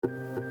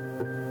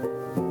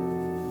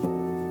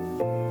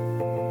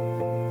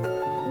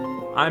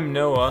I'm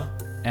Noah.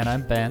 And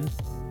I'm Ben.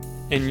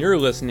 And you're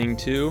listening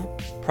to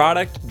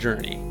Product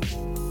Journey.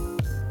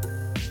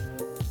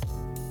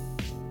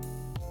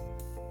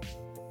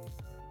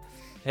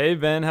 Hey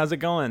Ben, how's it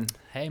going?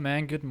 Hey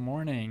man, good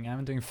morning.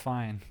 I'm doing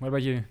fine. What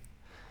about you?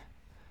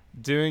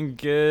 Doing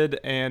good,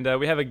 and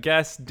we have a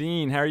guest,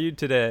 Dean. How are you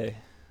today?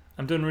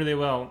 I'm doing really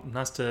well.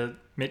 Nice to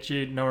meet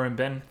you, Noah and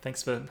Ben.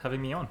 Thanks for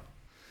having me on.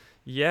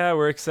 Yeah,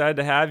 we're excited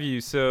to have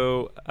you.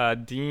 So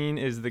Dean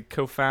is the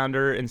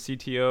co-founder and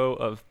CTO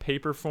of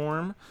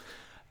Paperform,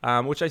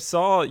 which I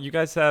saw you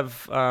guys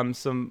have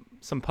some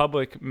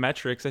public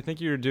metrics. I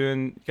think you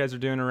guys are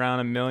doing around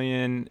 1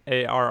 million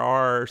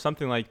ARR or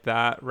something like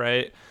that,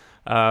 right?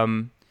 Yeah,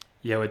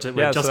 we're just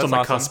so on the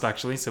awesome. cusp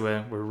actually, so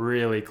we're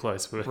really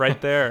close. We're right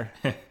there.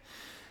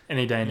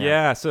 Any day now.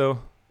 Yeah, so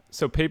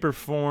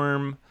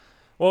Paperform.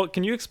 Well,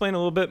 can you explain a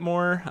little bit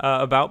more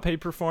about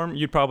Paperform?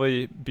 You'd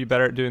probably be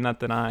better at doing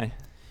that than I.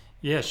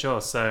 Yeah, sure.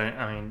 So,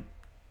 I mean,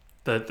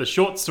 the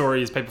short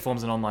story is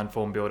Paperform's an online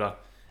form builder.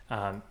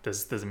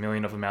 There's 1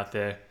 million of them out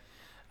there.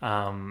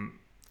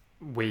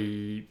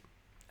 We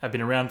have been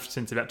around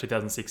since about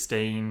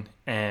 2016,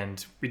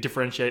 and we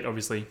differentiate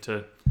obviously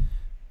to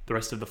the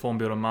rest of the form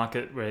builder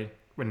market. We're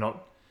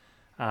not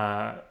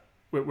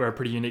we're a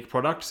pretty unique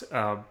product,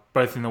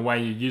 both in the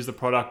way you use the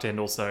product and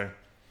also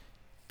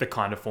the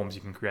kind of forms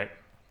you can create.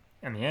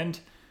 In the end,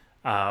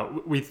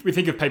 we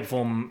think of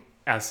Paperform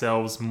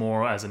ourselves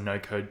more as a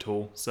no-code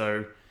tool,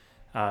 so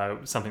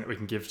something that we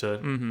can give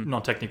to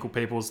non-technical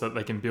people so that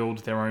they can build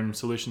their own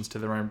solutions to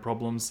their own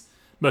problems.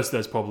 Most of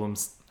those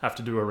problems have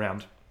to do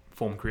around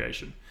form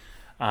creation.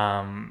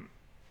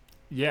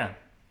 Yeah.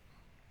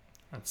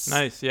 That's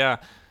Nice, yeah.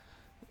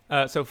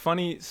 So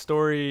funny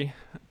story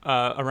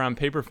around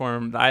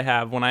Paperform that I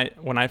have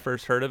when I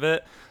first heard of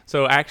it.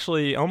 So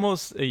actually,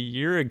 almost a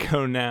year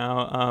ago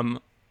now,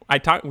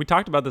 we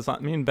talked about this.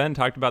 Me and Ben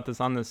talked about this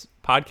on this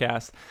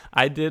podcast.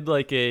 I did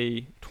like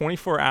a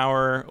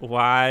 24-hour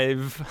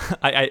live.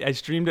 I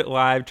streamed it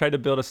live. Tried to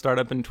build a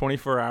startup in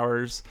 24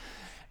 hours,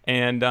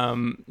 and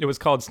it was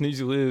called Snooze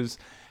You Lose.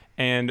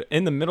 And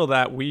in the middle of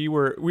that, we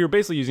were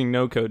basically using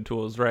no-code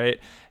tools, right?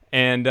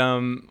 And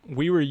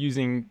we were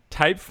using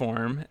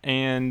Typeform,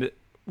 and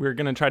we were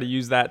gonna try to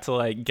use that to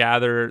like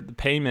gather the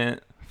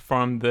payment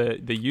from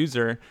the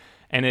user.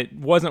 And it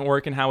wasn't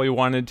working how we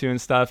wanted to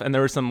and stuff. And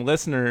there were some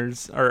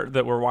listeners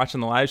that were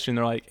watching the live stream.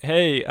 They're like,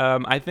 hey,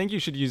 I think you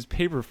should use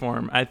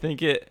Paperform. I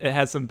think it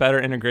has some better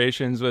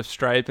integrations with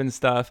Stripe and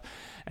stuff.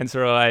 And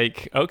so we're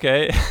like,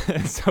 okay.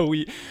 So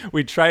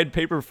we tried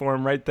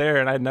Paperform right there,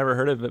 and I'd never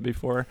heard of it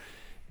before.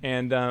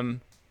 And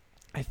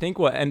I think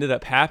what ended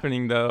up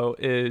happening, though,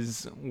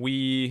 is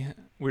we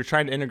were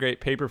trying to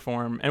integrate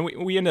Paperform, and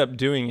we ended up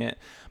doing it,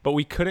 but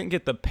we couldn't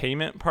get the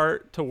payment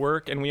part to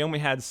work, and we only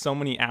had so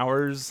many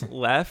hours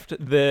left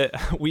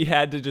that we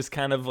had to just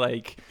kind of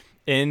like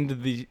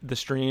end the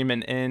stream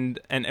and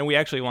we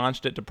actually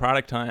launched it to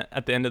Product Hunt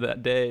at the end of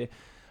that day,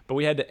 but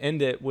we had to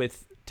end it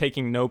with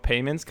taking no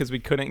payments because we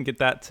couldn't get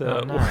that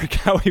to work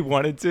how we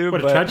wanted to.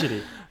 What a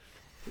tragedy.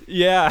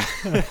 Yeah.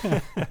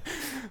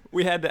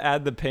 We had to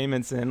add the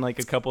payments in like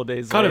a couple of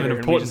days later. Kind of an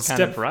important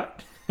step, right?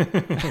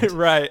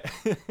 Right.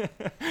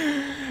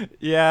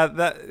 Yeah,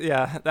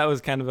 that was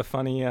kind of a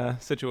funny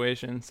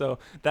situation. So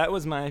that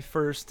was my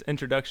first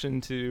introduction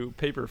to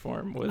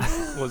Paperform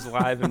was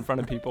live in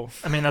front of people.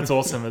 I mean, that's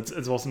awesome.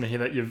 It's awesome to hear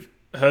that you've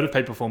heard of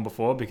Paperform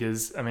before,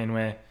 because I mean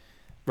we're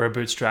a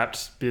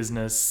bootstrapped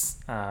business.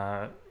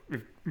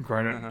 We've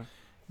grown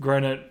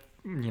it,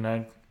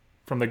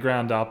 from the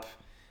ground up.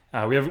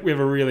 We have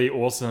a really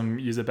awesome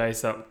user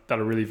base that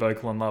are really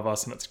vocal and love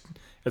us, and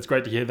it's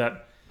great to hear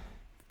that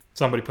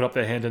somebody put up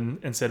their hand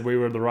and said we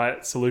were the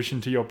right solution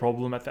to your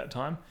problem at that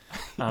time.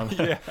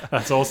 Yeah.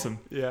 That's awesome.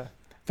 Yeah.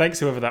 Thanks,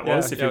 whoever that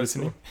was, if you're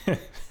listening. Cool.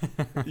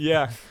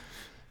 Yeah,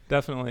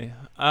 definitely.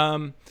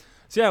 So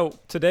yeah,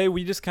 today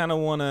we just kind of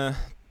want to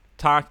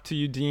talk to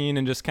you, Dean,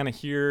 and just kind of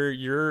hear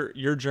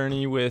your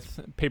journey with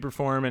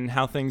Paperform and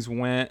how things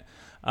went.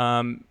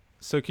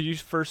 So could you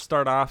first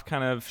start off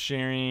kind of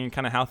sharing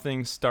kind of how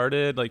things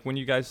started, like when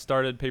you guys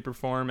started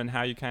Paperform and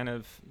how you kind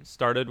of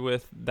started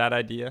with that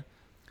idea?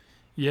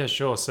 Yeah,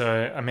 sure.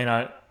 So, I mean,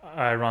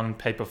 I run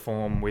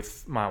Paperform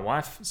with my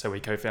wife. So we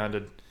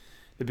co-founded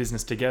the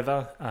business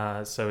together.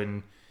 So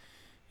in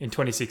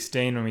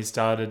 2016, when we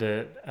started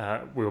it,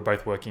 we were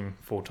both working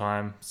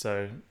full-time.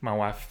 So my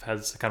wife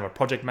has kind of a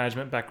project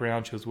management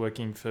background. She was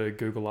working for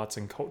Google Arts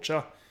and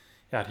Culture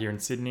out here in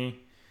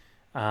Sydney.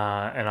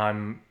 And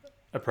I'm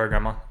a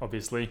programmer,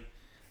 obviously,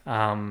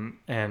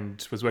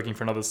 and was working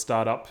for another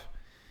startup,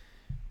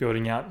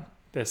 building out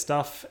their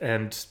stuff,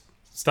 and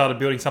started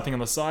building something on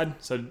the side.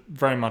 So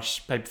very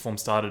much Paperform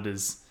started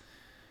as,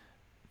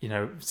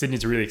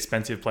 Sydney's a really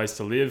expensive place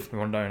to live. We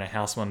wanted to own a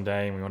house one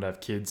day, and we wanted to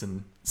have kids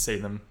and see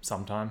them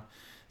sometime.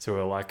 So we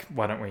were like,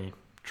 why don't we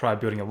try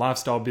building a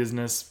lifestyle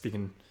business? We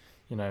can,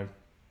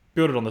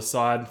 build it on the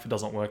side. If it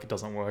doesn't work, it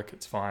doesn't work.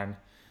 It's fine.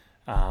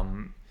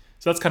 So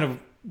that's kind of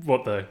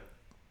what the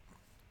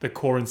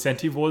core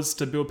incentive was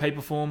to build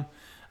Paperform.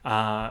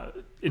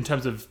 In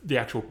terms of the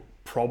actual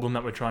problem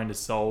that we're trying to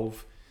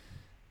solve,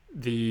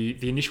 the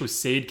initial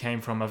seed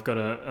came from, I've got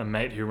a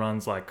mate who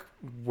runs like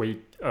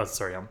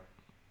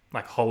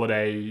like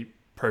holiday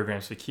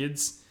programs for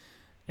kids,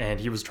 and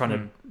he was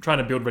trying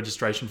to build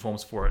registration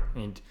forms for it,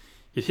 and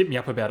he hit me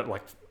up about it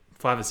like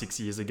 5 or 6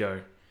 years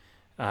ago,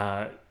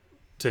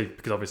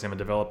 because obviously I'm a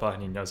developer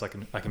and he knows I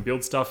can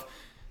build stuff,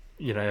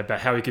 about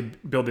how he could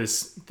build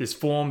this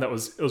form it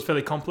was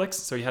fairly complex.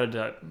 So he had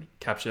to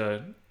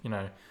capture,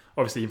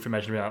 obviously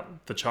information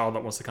about the child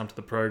that wants to come to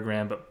the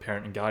program, but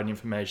parent and guardian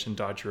information,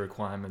 dietary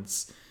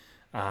requirements,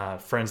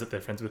 friends that they're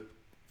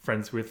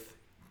friends with,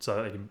 so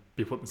that they can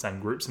be put in the same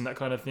groups and that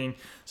kind of thing.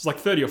 So it's like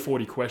 30 or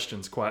 40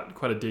 questions, quite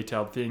a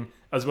detailed thing,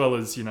 as well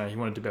as, he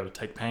wanted to be able to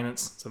take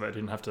payments so they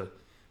didn't have to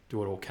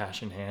do it all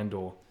cash in hand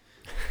or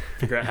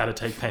figure out how to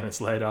take payments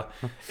later.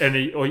 And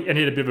he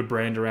had a bit of a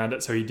brand around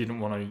it, so he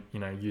didn't want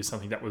to, use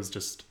something that was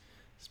just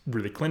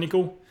really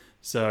clinical.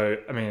 So,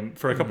 I mean,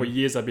 for a couple of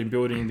years, I've been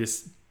building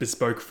this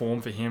bespoke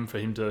form for him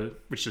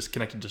which just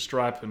connected to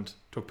Stripe and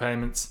took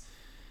payments.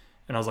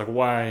 And I was like,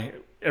 why?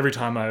 Every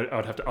time I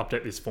would have to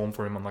update this form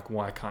for him, I'm like,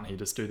 why can't he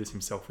just do this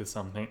himself with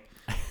something?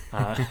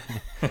 I'm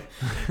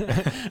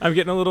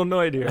getting a little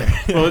annoyed here.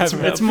 Well,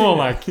 it's more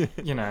like, when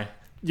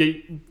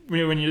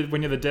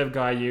you're the dev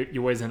guy, you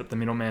always end up the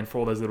middleman for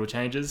all those little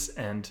changes,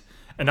 and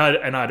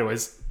I'd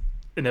always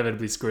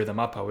inevitably screw them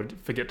up. I would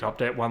forget to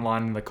update one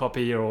line in the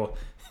copy, or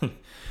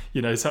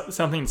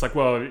something. It's like,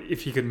 well,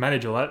 if you could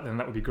manage all that, then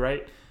that would be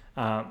great.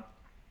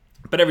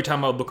 But every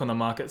time I would look on the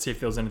market, see if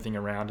there was anything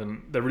around,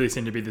 and there really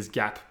seemed to be this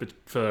gap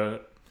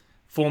for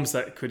forms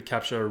that could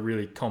capture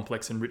really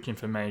complex and rich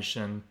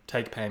information,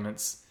 take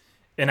payments,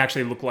 and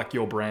actually look like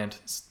your brand.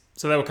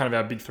 So they were kind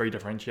of our big 3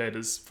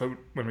 differentiators for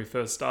when we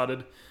first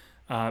started.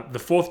 The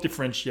 4th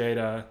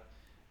differentiator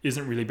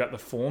isn't really about the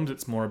forms,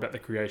 it's more about the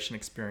creation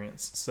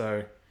experience.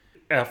 So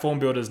our form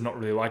builder is not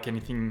really like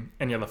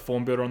any other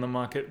form builder on the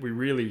market. We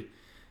really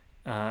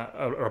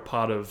are a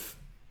part of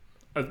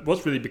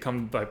what's really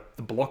become like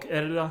the block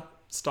editor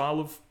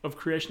style of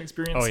creation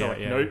experience.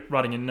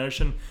 Writing in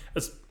Notion.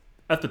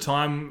 At the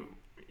time,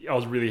 I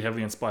was really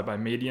heavily inspired by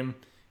Medium,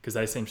 because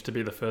they seemed to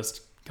be the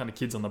first kind of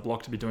kids on the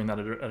block to be doing that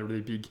at a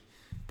really big,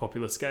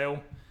 popular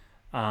scale.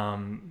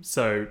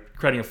 So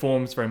creating a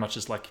form is very much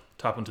just like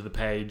type onto the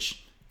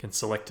page, can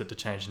select it to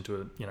change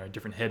into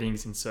different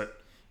headings, insert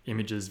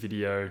images,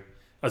 video,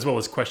 as well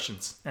as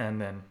questions,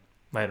 and then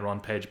later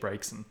on page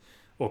breaks and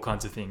all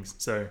kinds of things.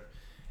 So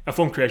our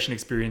form creation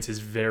experience is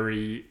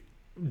very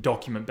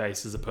document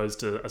based, as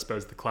opposed to, I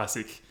suppose, the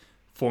classic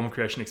form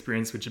creation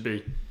experience, which would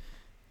be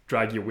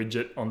drag your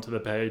widget onto the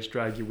page,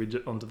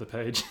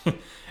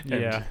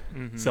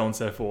 and so on and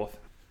so forth.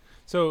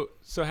 So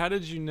how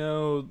did you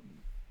know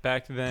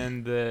back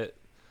then that,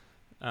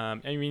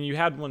 you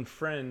had one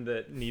friend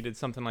that needed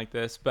something like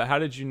this, but how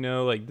did you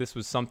know like this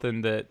was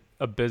something that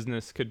a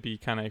business could be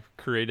kind of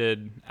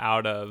created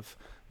out of?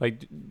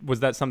 Like,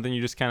 was that something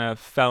you just kind of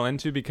fell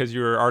into because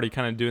you were already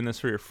kind of doing this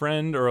for your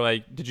friend, or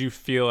like, did you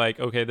feel like,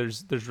 okay,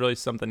 there's really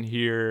something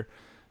here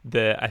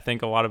that I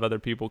think a lot of other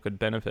people could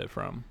benefit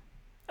from?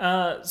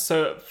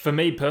 So for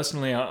me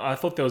personally, I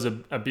thought there was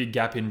a big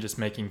gap in just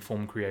making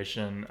form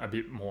creation a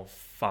bit more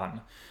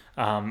fun.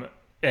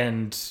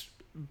 And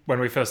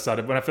when I first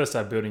started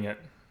building it,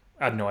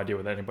 I had no idea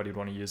whether anybody would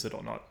want to use it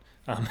or not.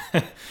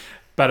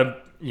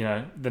 But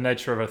the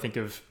nature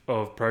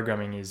of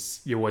programming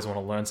is you always want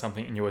to learn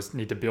something, and you always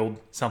need to build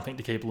something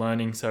to keep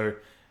learning. So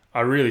I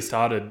really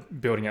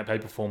started building out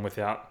Paperform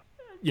without,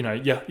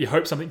 you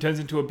hope something turns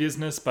into a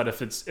business, but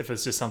if it's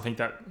just something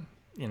that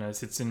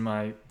sits in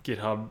my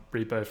GitHub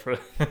repo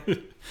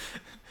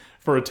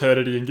for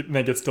eternity and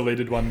then gets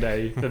deleted one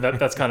day, then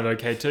that's kind of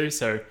okay too.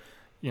 So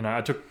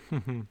I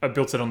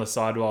built it on the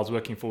side while I was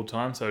working full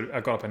time. So I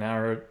got up an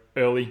hour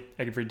early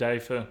every day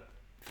for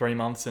 3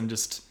 months and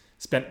just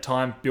spent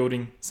time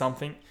building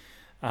something.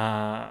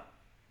 But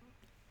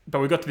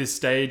we got to this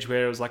stage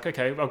where it was like,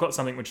 okay, I've got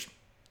something which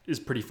is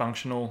pretty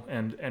functional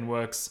and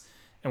works.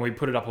 And we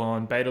put it up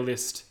on beta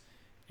list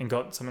and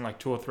got something like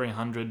 200 or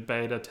 300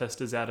 beta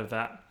testers out of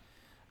that.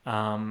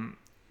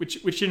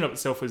 Which in and of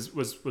itself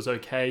was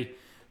okay.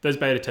 Those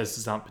beta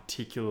testers aren't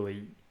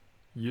particularly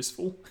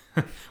useful,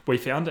 we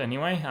found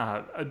anyway,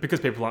 because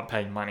people aren't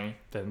paying money.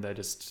 Then they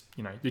just,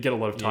 you get a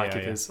lot of tie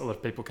kickers, a lot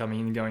of people coming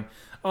in and going,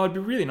 oh, it'd be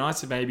really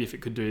nice if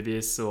it could do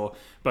this,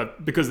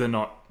 but because they're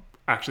not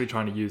actually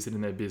trying to use it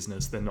in their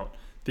business,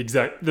 it's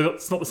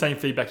not the same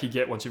feedback you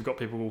get once you've got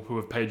people who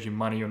have paid you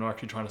money and are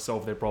actually trying to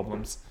solve their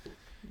problems.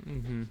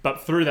 Mm-hmm.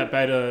 But through that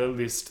beta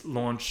list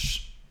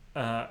launch,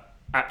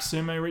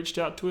 AppSumo reached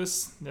out to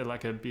us. They're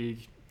like a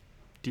big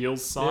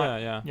deals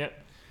site.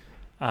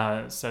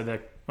 So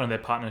they're one of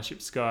their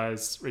partnerships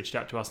guys reached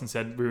out to us and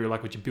said, we really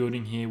like what you're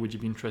building here. Would you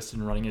be interested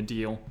in running a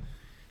deal?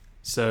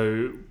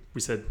 So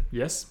we said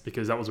yes,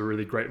 because that was a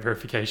really great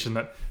verification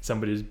that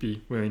somebody would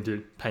be willing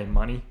to pay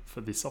money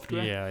for this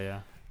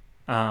software.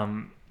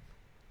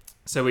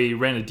 So we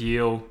ran a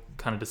deal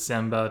kind of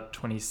December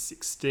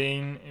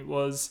 2016 it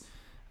was,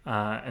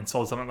 and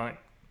sold something like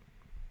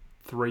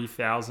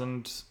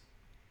 3,000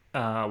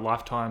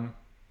 lifetime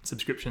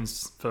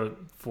subscriptions for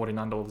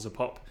 $49 a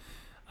pop.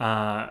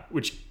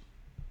 which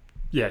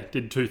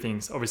did two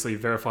things. Obviously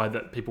verified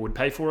that people would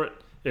pay for it,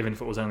 even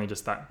if it was only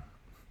just that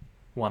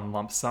one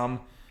lump sum.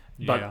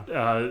 But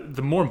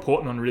the more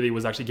important one really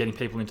was actually getting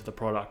people into the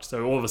product.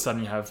 So all of a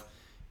sudden you have,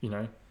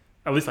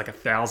 at least like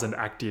 1,000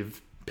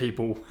 active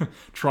people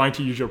trying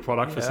to use your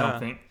product for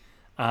something.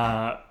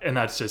 And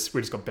we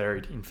just got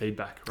buried in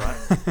feedback,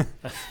 right?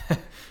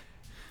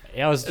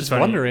 I was just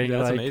wondering.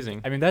 That's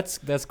amazing. I mean,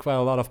 that's quite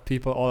a lot of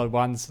people all at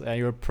once.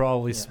 You're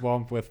probably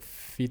swamped with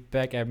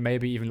feedback and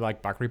maybe even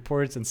like bug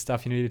reports and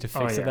stuff you needed to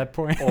fix at that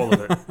point. All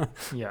of it.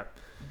 Yeah.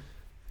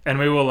 And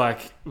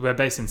we're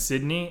based in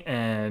Sydney,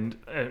 and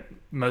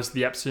most of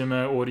the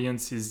AppSumo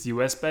audience is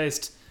US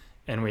based,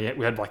 and we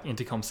had like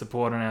intercom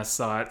support on our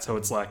site. So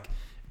it's like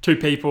 2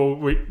 people.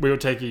 We were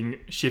taking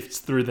shifts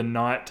through the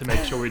night to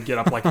make sure we'd get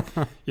up like,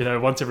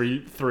 once every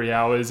 3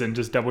 hours and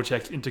just double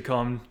check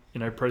intercom,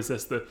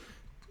 process the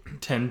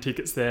 10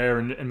 tickets there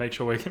and make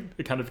sure we're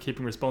kind of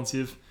keeping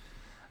responsive.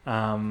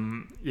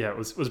 It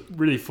was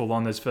really full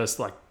on those first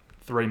like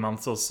 3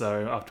 months or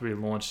so after we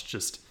launched.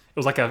 It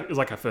was like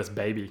our first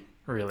baby,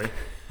 really.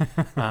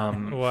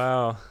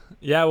 Wow.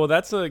 Yeah, well,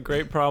 that's a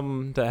great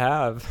problem to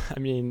have. I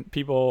mean,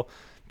 people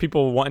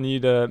want you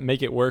to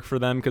make it work for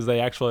them because they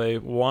actually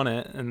want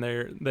it, and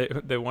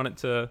they want it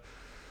to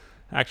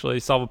actually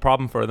solve a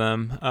problem for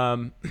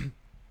them.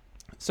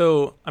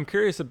 So I'm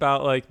curious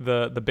about like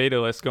the beta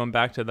list, going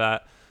back to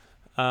that.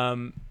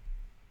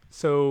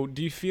 So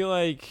do you feel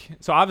like,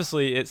 so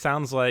obviously it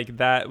sounds like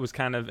that was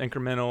kind of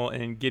incremental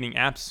in getting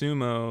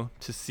AppSumo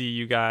to see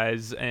you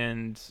guys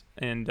and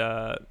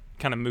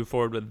kind of move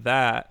forward with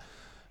that.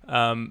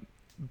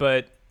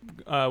 But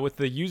with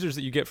the users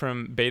that you get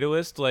from beta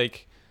list,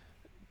 like,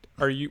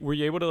 were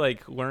you able to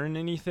like learn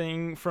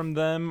anything from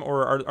them,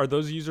 or are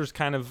those users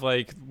kind of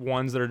like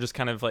ones that are just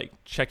kind of like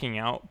checking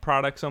out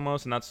products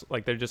almost, and that's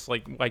like they're just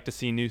like to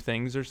see new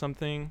things or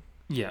something?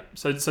 Yeah,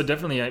 so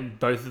definitely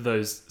both of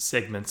those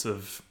segments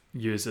of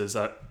users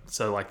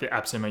so like the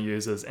AppSumo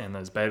users and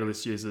those beta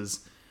list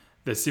users,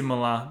 they're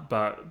similar,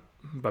 but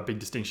big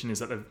distinction is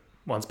that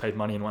one's paid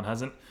money and one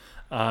hasn't.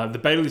 The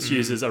beta list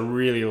users are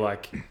really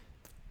like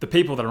the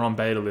people that are on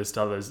beta list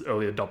are those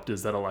early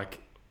adopters that are like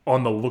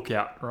on the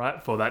lookout,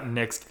 right, for that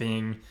next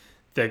thing.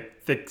 They're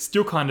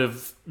still kind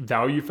of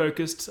value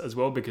focused as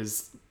well,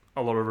 because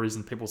a lot of the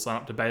reason people sign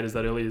up to betas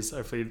that early is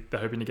hopefully they're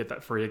hoping to get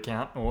that free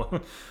account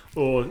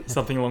or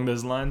something along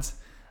those lines.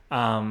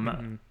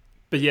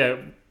 But yeah,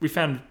 we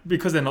found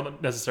because they're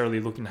not necessarily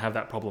looking to have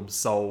that problem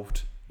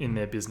solved in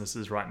their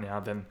businesses right now,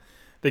 then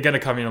they're going to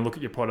come in and look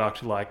at your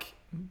product like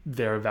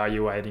they're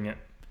evaluating it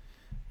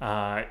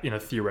in a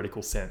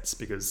theoretical sense,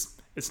 because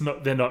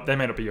they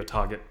may not be your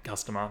target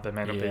customer. They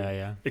may not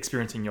be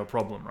experiencing your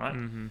problem,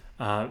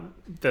 right?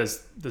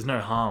 There's no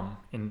harm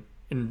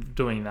in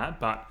doing that,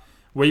 but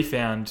we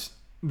found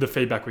the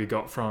feedback we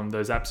got from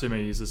those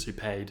AppSumo users who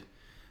paid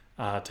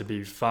to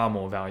be far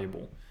more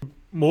valuable.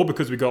 More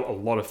because we got a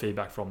lot of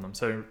feedback from them.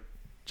 So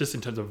just in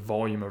terms of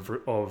volume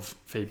of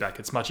feedback,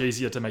 it's much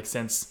easier to make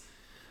sense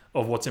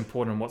of what's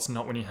important and what's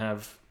not when you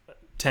have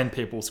 10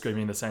 people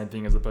screaming the same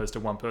thing as opposed to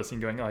one person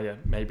going, oh yeah,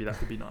 maybe that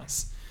would be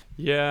nice.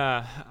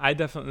 Yeah, I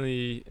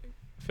definitely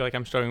feel like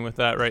I'm struggling with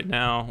that right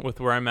now with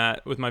where I'm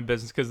at with my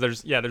business, because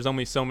there's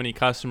only so many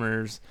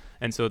customers,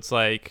 and so it's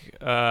like,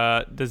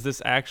 does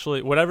this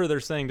actually, whatever they're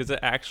saying, is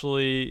that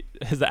actually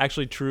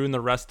true in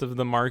the rest of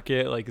the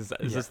market? Like, is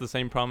this the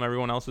same problem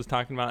everyone else is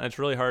talking about? And it's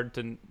really hard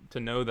to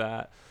know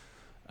that.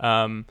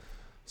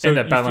 So and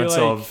that balance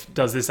of,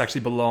 does this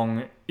actually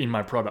belong in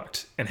my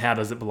product, and how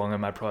does it belong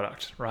in my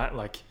product, right?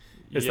 Like,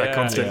 it's that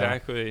constant.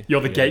 Exactly.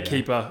 You're the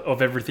gatekeeper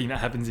of everything that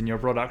happens in your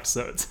product,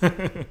 so it's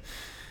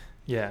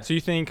yeah. So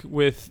you think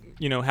with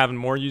having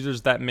more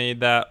users that made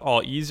that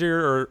all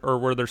easier, or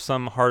were there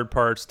some hard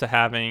parts to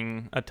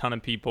having a ton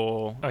of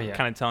people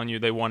kind of telling you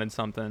they wanted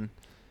something?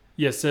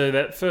 Yeah. So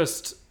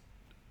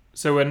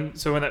when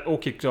that all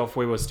kicked off,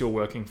 we were still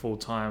working full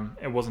time.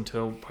 It wasn't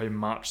until probably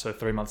March, so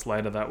 3 months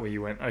later, that we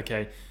went,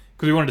 okay,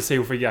 because we wanted to see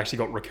if we actually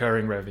got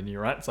recurring revenue,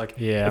 right? It's like,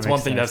 it's one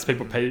thing to have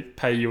people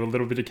pay you a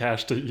little bit of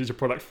cash to use your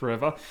product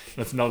forever. And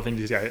it's another thing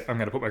to say, I'm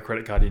going to put my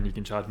credit card in, you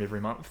can charge me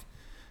every month.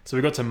 So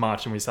we got to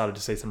March and we started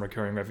to see some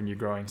recurring revenue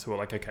growing. So we're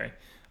like, okay,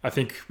 I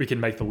think we can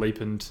make the leap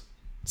and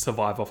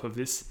survive off of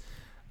this.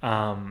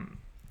 But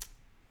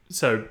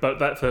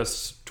that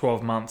first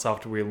 12 months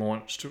after we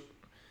launched,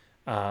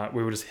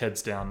 we were just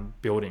heads down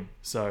building.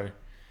 So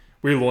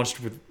we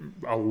launched with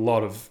a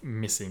lot of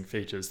missing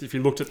features. If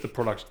you looked at the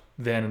product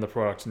then and the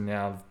product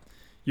now,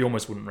 you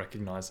almost wouldn't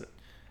recognize it.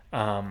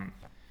 But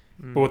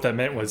what that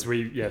meant was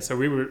we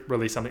would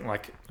release something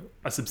like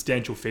a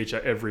substantial feature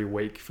every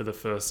week for the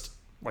first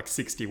like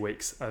 60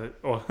 weeks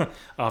or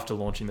after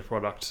launching the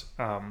product.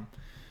 And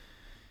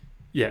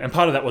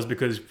part of that was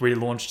because we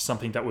launched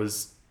something that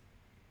was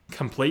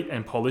complete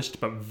and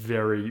polished, but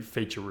very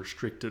feature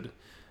restricted.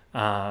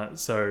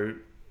 So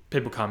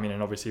people come in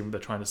and obviously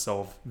they're trying to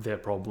solve their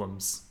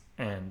problems.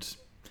 And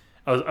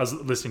I was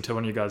listening to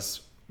one of you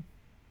guys'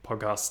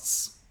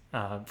 podcasts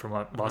from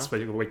last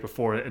week or the week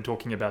before, and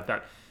talking about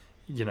that,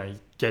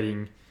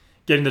 getting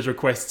getting those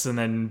requests and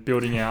then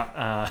building out,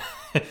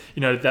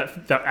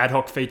 that ad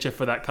hoc feature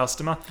for that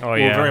customer. Oh,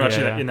 We're very much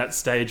in that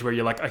stage where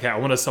you're like, okay, I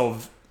want to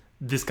solve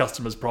this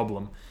customer's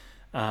problem.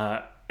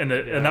 And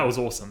that was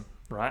awesome,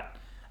 right?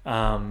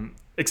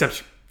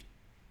 Except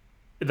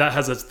that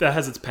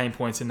has its pain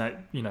points in that,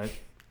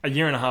 a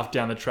year and a half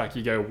down the track,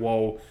 you go,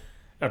 whoa,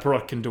 our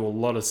product can do a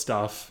lot of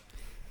stuff,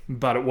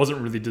 but it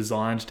wasn't really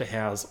designed to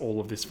house all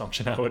of this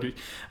functionality.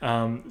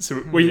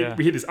 So we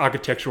hit this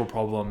architectural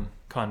problem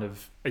kind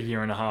of a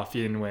year and a half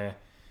in, where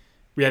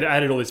we had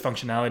added all this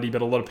functionality,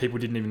 but a lot of people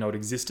didn't even know it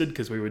existed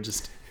because we would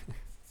just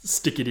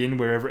stick it in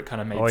wherever it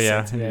kind of made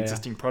sense in the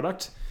existing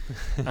product.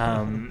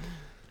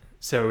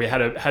 So we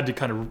had to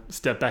kind of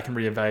step back and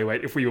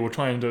reevaluate if we were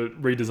trying to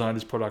redesign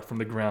this product from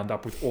the ground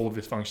up with all of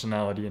this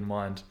functionality in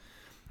mind.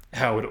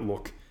 How would it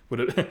look?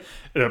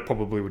 It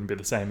probably wouldn't be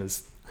the same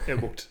as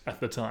it looked at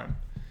the time.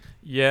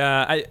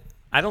 Yeah,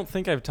 I don't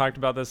think I've talked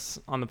about this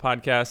on the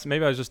podcast.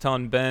 Maybe I was just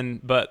telling Ben,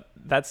 but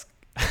that's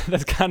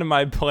kind of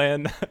my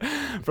plan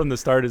from the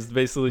start, is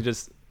basically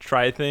just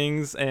try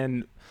things.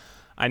 And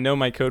I know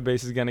my code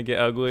base is going to get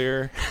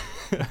uglier.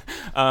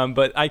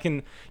 But I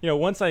can,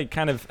 once I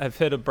kind of have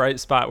hit a bright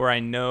spot where I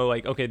know,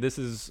 like, okay, this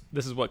is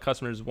what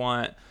customers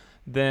want,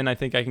 then I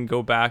think I can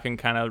go back and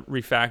kind of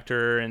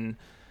refactor and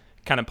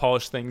kind of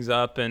polish things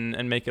up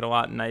and make it a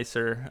lot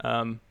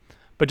nicer.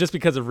 But just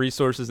because of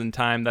resources and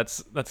time,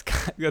 that's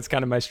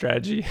kind of my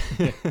strategy.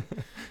 I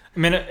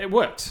mean, it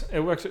worked.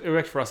 It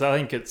worked for us. I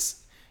think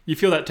you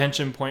feel that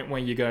tension point where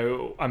you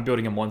go, I'm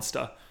building a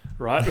monster,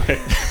 right?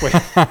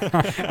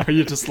 where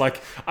you're just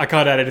like, I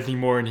can't add anything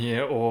more in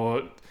here,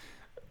 or,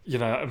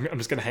 I'm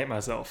just going to hate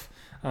myself.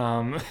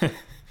 So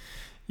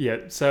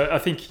I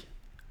think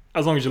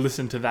as long as you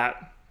listen to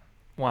that,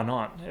 why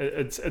not?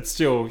 It's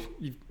still,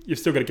 you've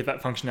still got to get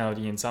that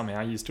functionality in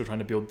somehow. You're still trying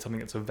to build something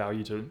that's of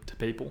value to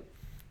people.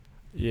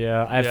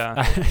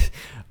 This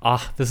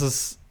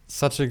is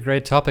such a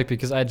great topic,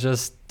 because I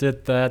just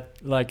did that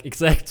like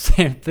exact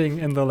same thing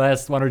in the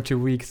last 1 or 2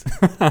 weeks.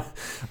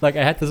 Like,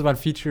 I had this one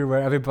feature where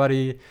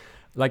everybody,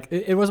 like,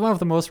 it was one of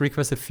the most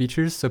requested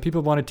features. So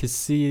people wanted to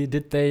see,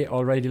 did they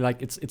already,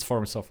 like, it's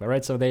forum software,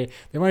 right? So they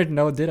wanted to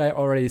know, did I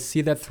already see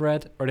that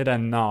thread or did I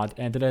not?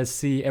 And did I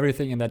see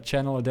everything in that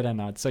channel or did I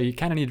not? So you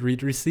kind of need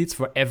read receipts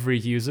for every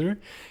user.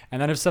 And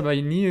then if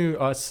somebody new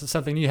or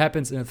something new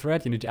happens in a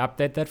thread, you need to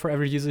update that for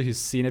every user who's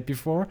seen it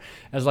before.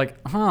 I was like,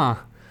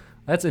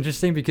 that's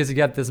interesting, because you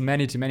got this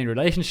many-to-many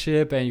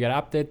relationship and you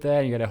got to update that,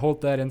 and you got to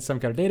hold that in some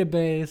kind of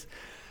database.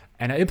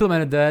 And I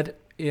implemented that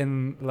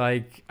in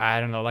like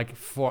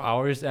 4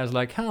 hours. I was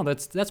like,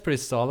 that's pretty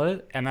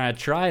solid. And then I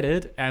tried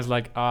it and I was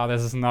like,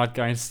 this is not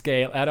going to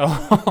scale at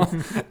all.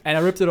 And I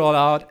ripped it all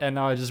out, and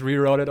now I just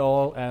rewrote it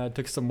all, and it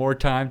took some more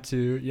time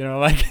to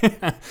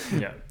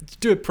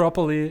do it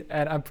properly.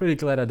 And I'm pretty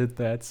glad I did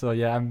that. So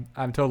yeah,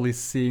 I'm totally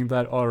seeing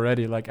that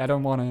already. Like, I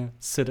don't want to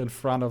sit in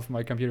front of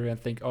my computer and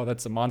think,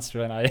 that's a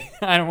monster, and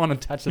I don't want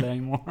to touch it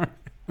anymore.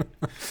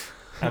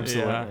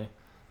 Absolutely.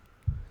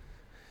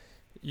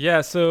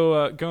 Yeah,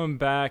 so going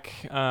back,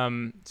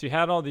 so you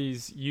had all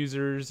these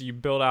users, you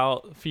built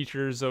out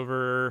features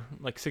over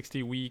like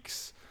 60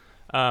 weeks.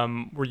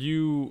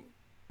 So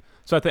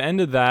at the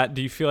end of that,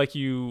 do you feel like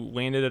you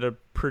landed at a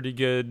pretty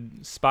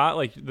good spot?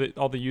 Like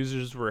all the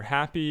users were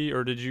happy,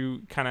 or did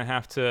you kind of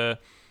have to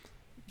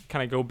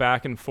kind of go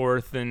back and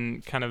forth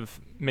and kind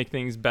of make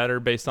things better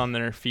based on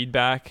their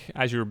feedback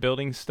as you were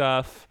building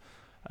stuff?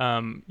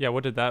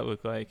 What did that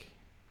look like?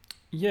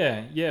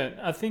 Yeah,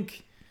 I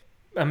think...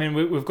 I mean,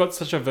 we've got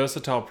such a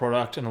versatile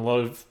product, and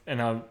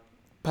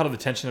part of the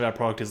tension of our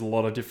product is a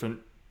lot of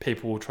different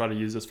people will try to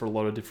use us for a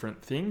lot of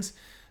different things.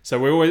 So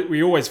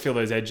we always feel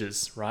those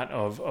edges, right,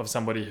 of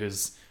somebody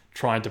who's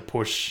trying to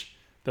push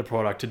the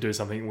product to do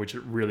something which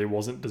it really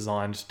wasn't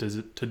designed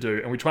to do,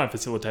 and we try and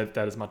facilitate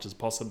that as much as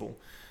possible.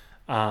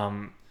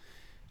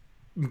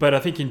 But I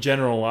think in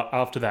general,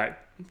 after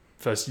that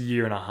first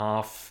year and a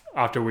half,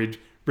 after we'd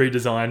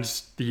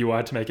redesigned the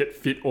UI to make it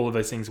fit all of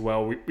those things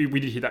well, we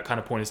did hit that kind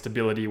of point of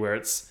stability where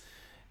it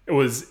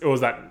was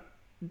that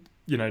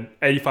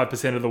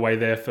 85% of the way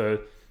there for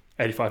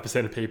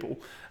 85% of people.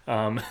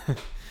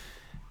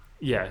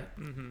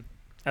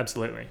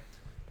 Absolutely.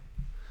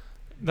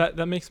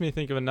 That makes me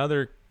think of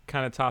another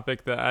kind of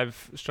topic that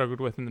I've struggled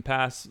with in the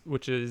past,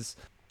 which is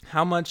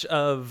how much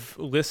of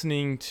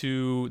listening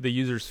to the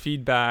user's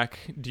feedback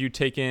do you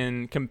take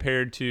in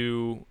compared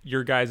to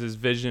your guys'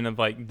 vision of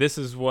like, this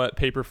is what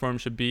Paperform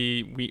should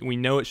be. We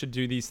know it should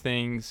do these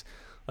things.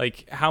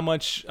 Like, how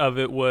much of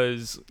it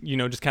was,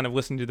 just kind of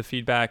listening to the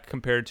feedback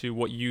compared to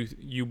what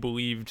you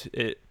believed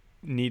it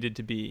needed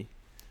to be?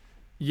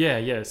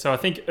 Yeah. So I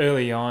think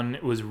early on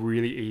it was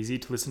really easy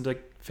to listen to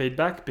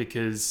feedback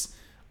because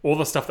all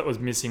the stuff that was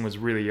missing was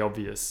really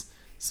obvious.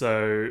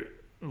 So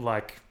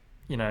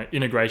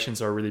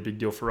integrations are a really big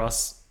deal for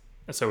us.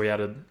 So we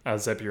added a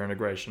Zapier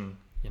integration,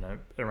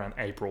 around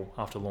April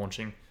after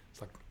launching. It's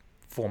like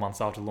 4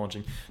 months after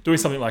launching. Doing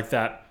something like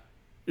that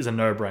is a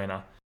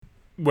no-brainer.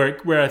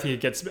 Where I think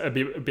it gets a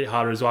bit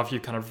harder is after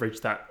you kind of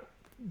reach that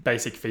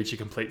basic feature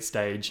complete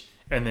stage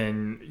and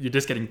then you're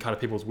just getting kind of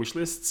people's wish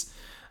lists.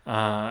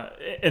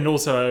 And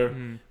also,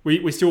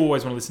 we still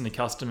always want to listen to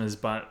customers,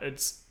 but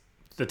it's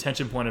the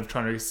tension point of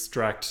trying to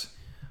extract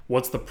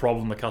what's the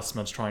problem the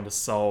customer's trying to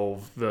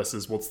solve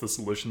versus what's the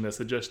solution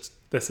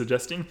they're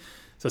suggesting.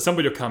 So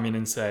somebody will come in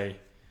and say,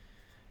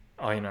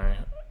 oh,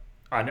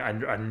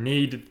 I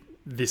need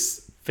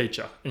this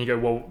feature. And you go,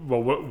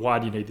 well, why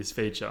do you need this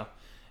feature?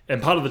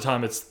 And part of the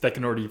time they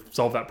can already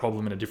solve that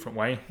problem in a different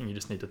way, and you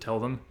just need to tell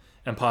them.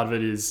 And part of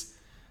it is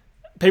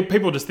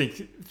people just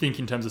think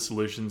in terms of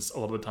solutions. A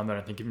lot of the time they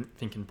don't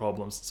think in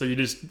problems. So you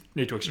just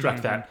need to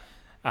extract that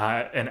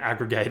and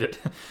aggregate it.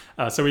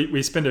 So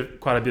we spend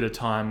quite a bit of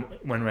time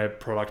when we're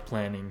product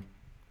planning,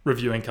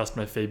 reviewing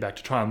customer feedback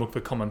to try and look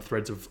for common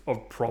threads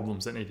of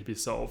problems that need to be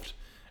solved,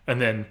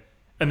 and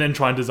then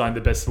try and design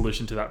the best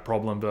solution to that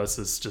problem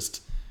versus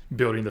just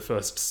building the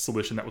first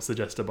solution that was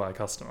suggested by a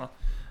customer.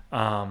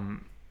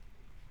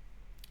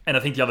 And I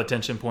think the other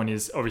tension point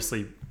is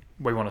obviously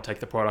we want to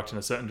take the product in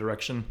a certain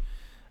direction,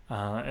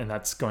 and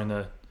that's going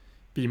to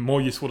be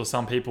more useful to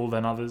some people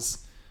than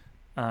others.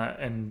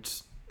 And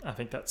I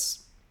think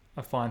that's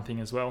a fine thing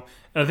as well.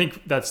 And I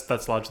think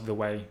that's largely the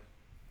way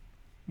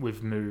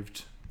we've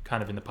moved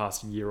kind of in the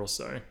past year or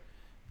so.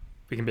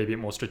 We can be a bit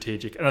more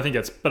strategic. And I think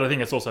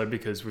it's also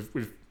because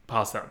we've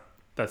passed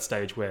that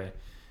stage where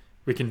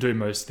we can do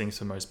most things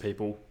for most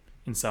people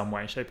in some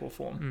way, shape or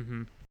form.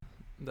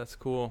 Mm-hmm. That's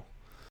cool.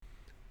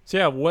 So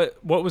yeah,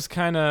 what was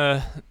kind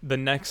of the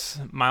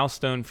next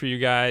milestone for you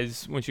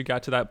guys once you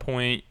got to that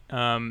point?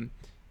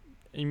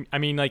 I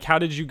mean, like, how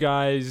did you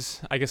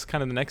guys, I guess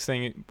kind of the next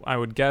thing I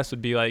would guess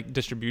would be like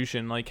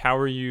distribution. Like, how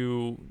are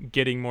you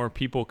getting more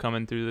people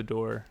coming through the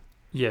door?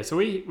 Yeah, so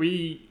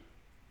we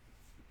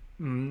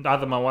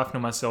neither my wife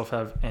nor myself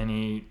have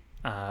any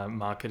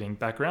marketing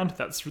background.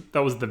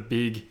 That was the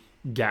big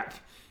gap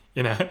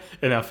in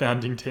our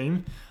founding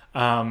team.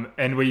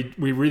 And we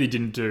really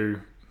didn't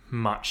do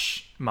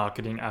much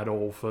marketing at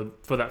all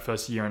for that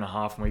first year and a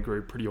half, and we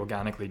grew pretty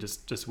organically,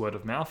 just word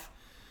of mouth.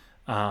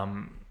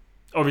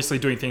 Obviously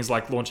doing things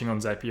like launching on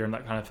Zapier and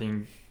that kind of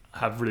thing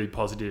have really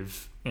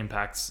positive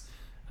impacts.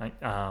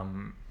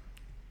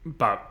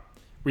 But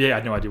we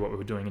had no idea what we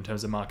were doing in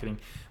terms of marketing.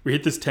 We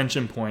hit this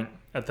tension point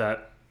at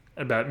that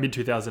about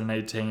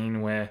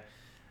mid-2018 where,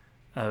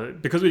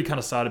 because we kind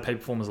of started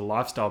Paperform as a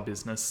lifestyle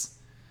business,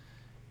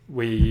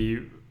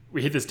 we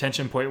hit this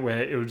tension point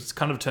where it was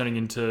kind of turning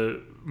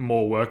into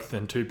more work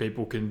than two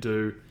people can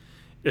do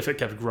if it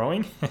kept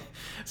growing.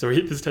 So we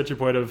hit this tension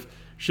point of,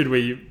 should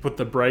we put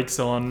the brakes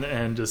on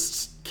and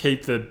just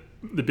keep the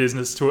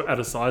business at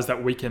a size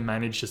that we can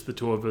manage just the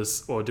two of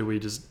us, or do we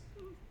just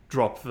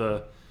drop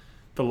the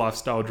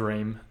lifestyle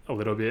dream a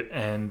little bit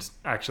and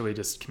actually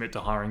just commit to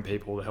hiring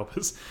people to help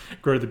us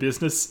grow the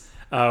business,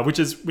 which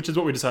is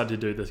what we decided to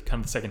do the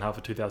kind of the second half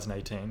of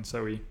 2018.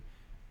 So we,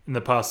 in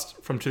the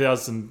past, from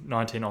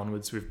 2019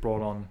 onwards, we've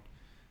brought on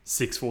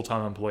 6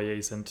 full-time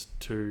employees and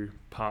 2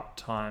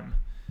 part-time.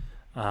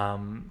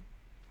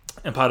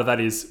 And part of that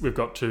is we've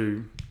got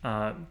two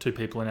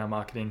people in our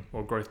marketing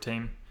or growth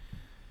team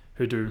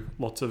who do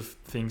lots of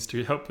things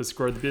to help us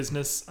grow the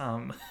business.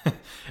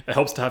 It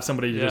helps to have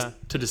somebody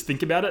to just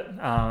think about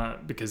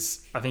it,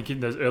 because I think in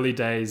those early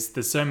days,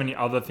 there's so many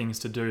other things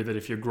to do that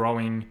if you're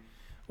growing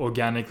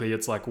organically,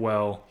 it's like,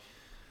 well,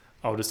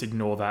 I'll just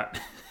ignore that.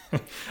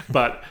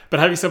 But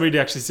having somebody to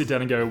actually sit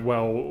down and go,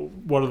 well,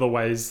 what are the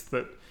ways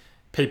that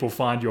people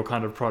find your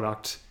kind of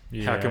product?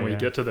 How can we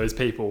get to those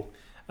people?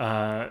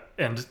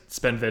 And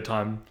spend their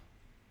time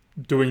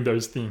doing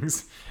those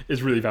things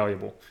is really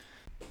valuable.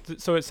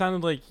 So it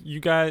sounded like you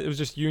guys, it was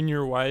just you and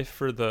your wife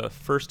for the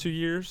first 2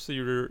 years.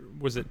 So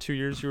was it 2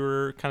 years you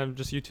were kind of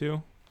just you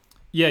two?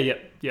 Yeah.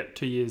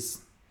 2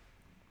 years,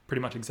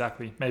 pretty much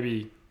exactly.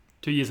 Maybe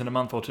 2 years and a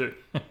month or two.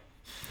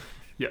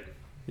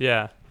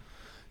 Yeah.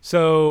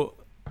 So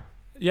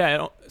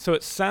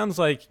it sounds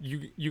like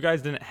you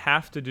guys didn't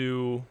have to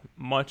do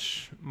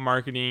much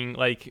marketing.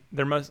 Like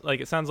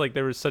it sounds like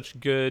there was such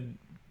good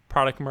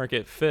product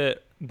market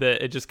fit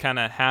that it just kind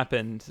of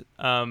happened.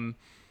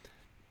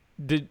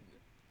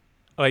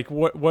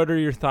 What are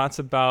your thoughts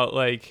about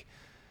like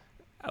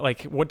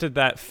what did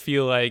that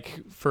feel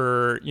like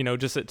for,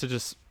 just to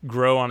just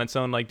grow on its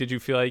own? Like, did you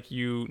feel like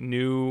you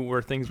knew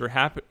where things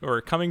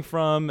were coming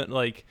from?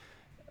 Like,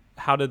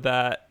 how did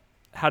that,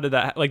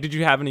 like, did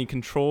you have any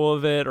control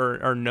of it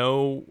or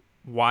know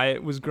why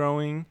it was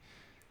growing?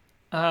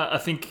 I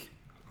think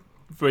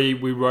we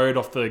rode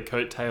off the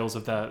coattails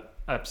of that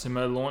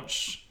AppSumo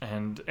launch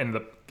and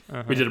ended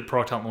up, we did a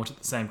product hunt launch at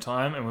the same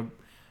time, and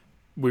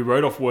we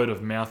rode off word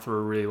of mouth for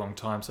a really long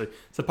time. So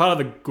part of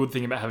the good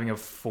thing about having a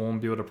form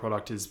builder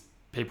product is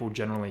people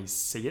generally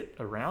see it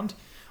around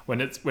when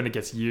it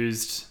gets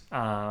used.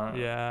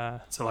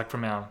 So like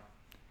from our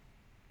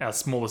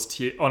smallest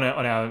tier, on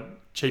our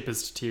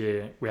cheapest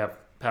tier, we have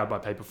Powered by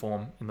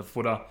Paperform in the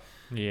footer.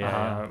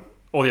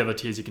 All the other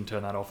tiers you can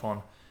turn that off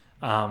on.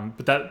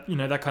 But that,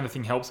 that kind of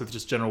thing helps with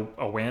just general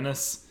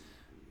awareness.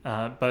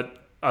 But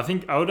I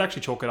think I would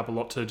actually chalk it up a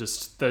lot to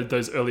just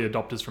those early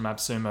adopters from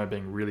AppSumo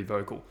being really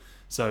vocal.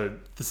 So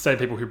the same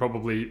people who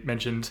probably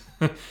mentioned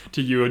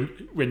to you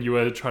when you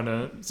were trying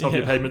to solve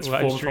your payments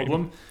form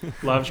problem,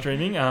 live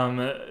streaming.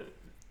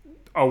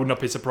 I would not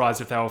be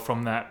surprised if they were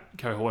from that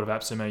cohort of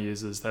AppSumo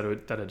users that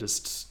are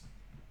just,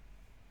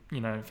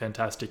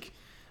 fantastic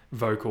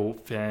vocal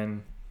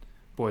fan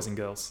boys and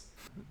girls.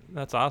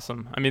 That's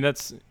awesome. I mean,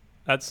 that's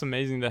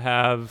amazing to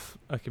have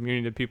a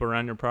community of people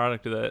around your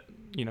product that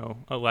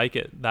like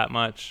it that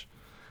much.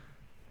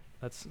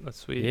 That's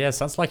sweet. Yeah,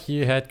 sounds like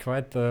you had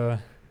quite the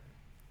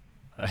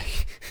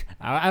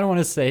I don't want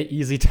to say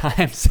easy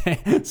time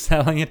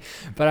selling it,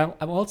 but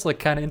I'm also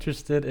kind of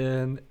interested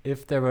in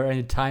if there were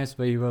any times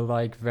where you were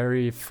like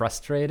very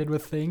frustrated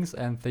with things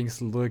and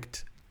things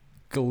looked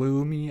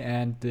gloomy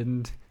and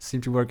didn't seem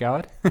to work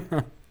out.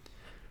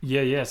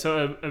 Yeah.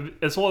 So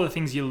it's all the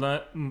things we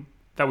learnt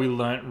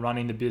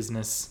running the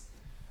business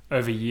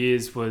over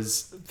years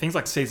was things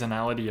like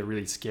seasonality are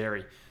really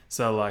scary.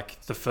 So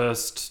like the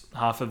first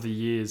half of the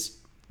year is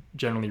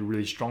generally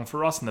really strong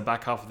for us, and the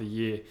back half of the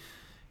year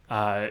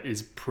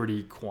is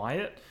pretty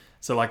quiet.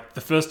 So like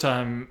the first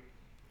time,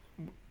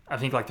 I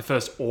think like the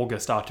first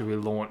August after we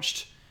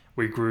launched,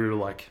 we grew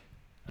like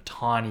a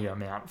tiny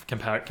amount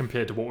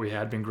compared to what we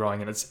had been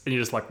growing, and you're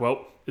just like,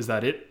 well, is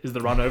that it? Is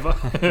the run over?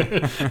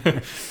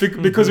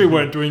 Because we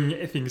weren't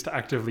doing things to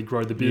actively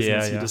grow the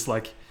business. You're just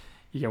like,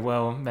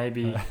 well,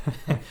 maybe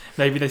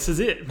this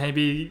is it.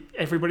 Maybe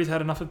everybody's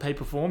had enough of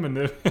Paperform and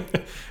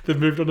they've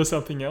moved on to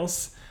something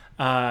else.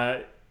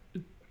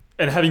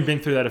 And having been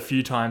through that a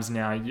few times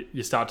now,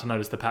 you start to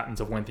notice the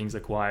patterns of when things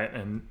are quiet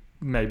and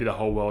maybe the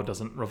whole world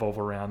doesn't revolve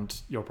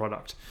around your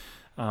product.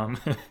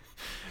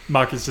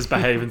 Markets just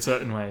behave in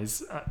certain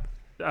ways.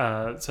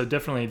 So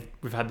definitely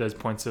we've had those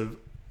points of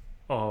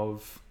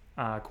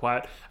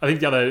quiet. I think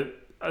the other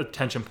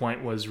attention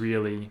point was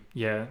really,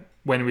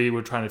 when we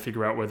were trying to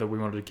figure out whether we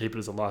wanted to keep it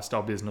as a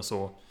lifestyle business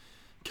or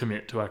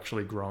commit to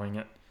actually growing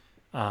it.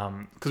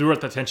 Because we were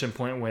at that tension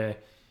point where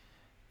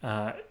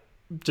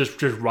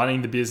just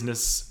running the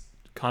business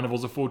kind of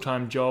was a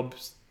full-time job,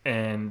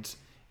 and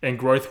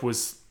growth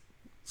was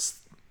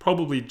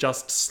probably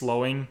just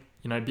slowing,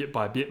 bit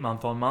by bit,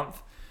 month on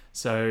month.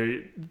 So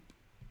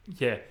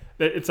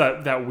it's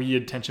that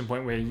weird tension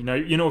point where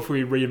if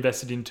we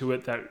reinvested into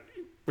it, that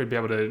we'd be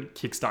able to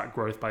kickstart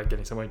growth by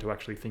getting someone to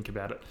actually think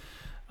about it.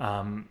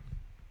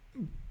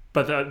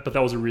 But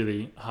that was a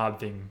really hard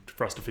thing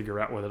for us to figure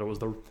out whether it was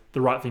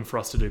the right thing for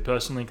us to do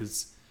personally,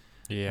 because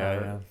we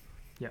had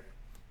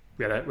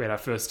our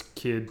first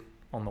kid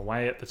on the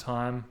way at the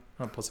time.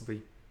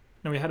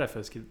 We had our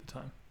first kid at the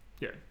time.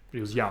 Yeah, but he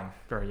was young,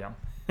 very young.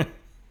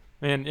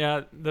 Man,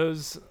 yeah,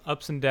 those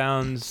ups and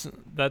downs,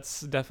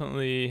 that's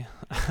definitely,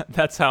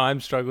 that's how I'm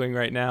struggling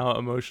right now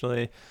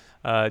emotionally.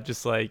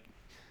 Just like,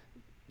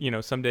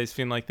 some days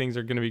feeling like things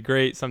are going to be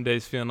great. Some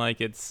days feeling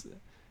like it's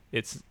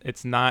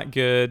not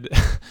good.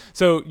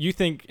 So you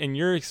think in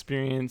your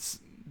experience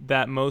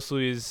that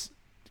mostly is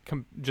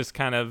just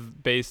kind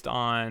of based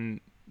on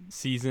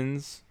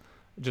seasons,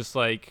 just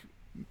like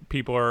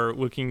people are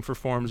looking for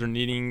forms or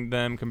needing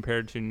them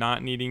compared to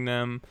not needing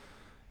them?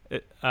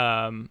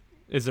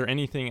 Is there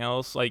anything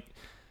else? Like,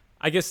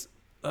 I guess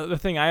the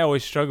thing I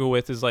always struggle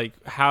with is like,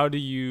 what do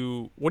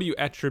you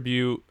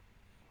attribute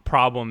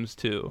problems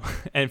to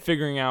and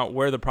figuring out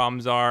where the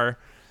problems are,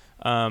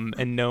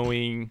 and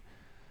knowing,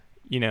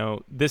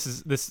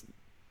 this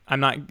I'm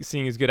not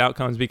seeing as good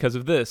outcomes because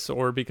of this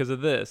or because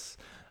of this.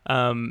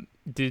 Do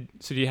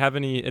you have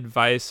any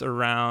advice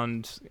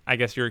around, I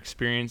guess, your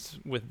experience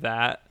with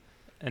that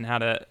and how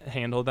to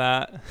handle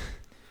that?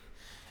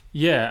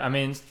 Yeah, I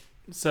mean,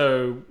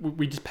 so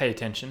we just pay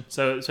attention.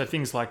 So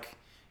things like,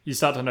 you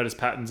start to notice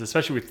patterns,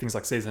 especially with things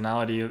like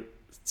seasonality,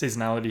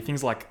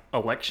 things like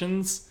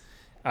elections,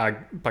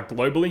 but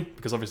globally,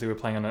 because obviously we're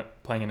playing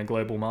in a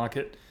global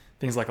market.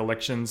 Things like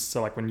elections,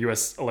 so like when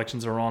US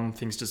elections are on,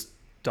 things just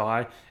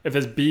die. If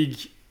there's big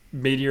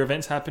media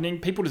events happening,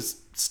 people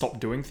just stop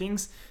doing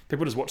things.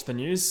 People just watch the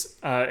news,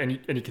 and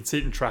you can see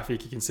it in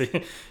traffic. You can see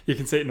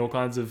it in all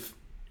kinds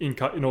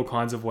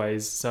of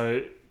ways.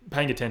 So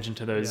paying attention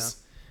to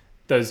those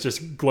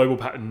just global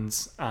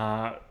patterns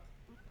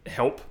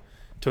help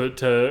to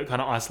kind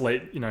of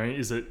isolate.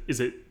 Is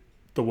it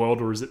the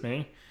world or is it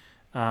me?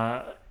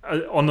 I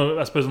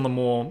suppose on the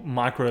more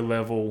micro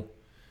level,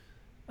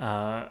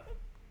 the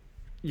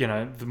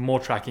more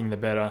tracking, the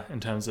better in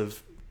terms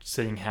of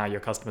seeing how your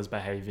customer's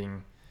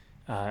behaving,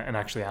 and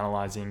actually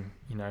analyzing,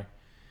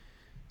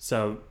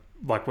 So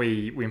like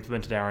we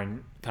implemented our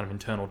own kind of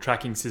internal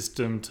tracking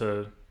system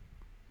to,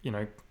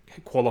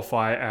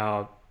 qualify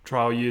our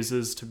trial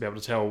users to be able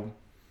to tell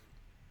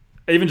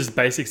even just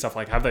basic stuff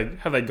like have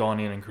they gone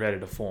in and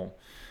created a form.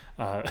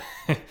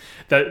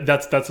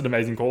 That's an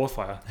amazing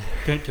qualifier.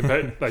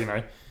 Compared,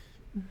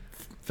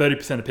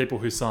 30% of people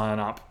who sign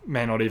up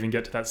may not even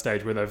get to that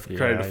stage where they've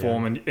created a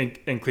form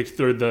and clicked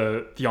through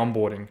the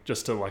onboarding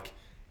just to like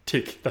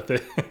tick that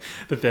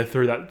they're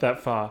through that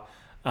far.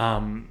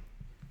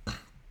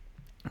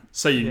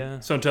 So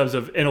in terms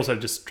of, and also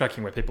just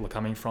tracking where people are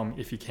coming from,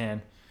 if you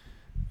can,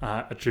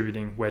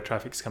 attributing where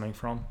traffic's coming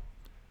from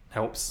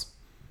helps.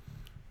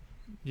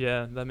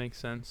 Yeah, that makes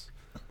sense.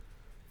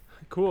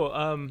 Cool.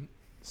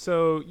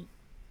 So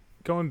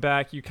going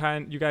back, you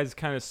guys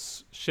kind of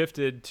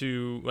shifted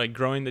to like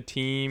growing the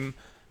team.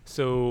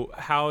 So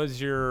how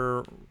is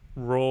your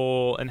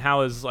role and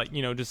how is like,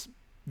 just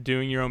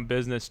doing your own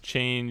business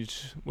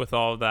changed with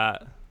all of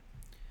that?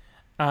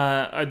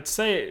 I'd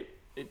say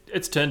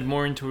it's turned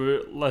more into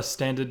a less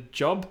standard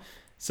job.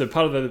 So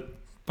part of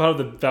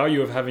the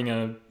value of having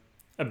a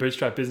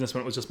bootstrap business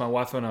when it was just my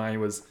wife and I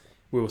was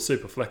we were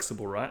super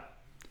flexible, right?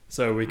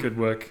 So we could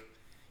work,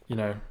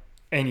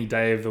 any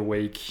day of the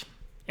week,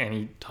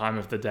 any time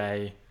of the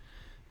day,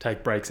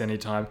 take breaks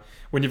anytime.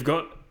 When you've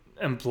got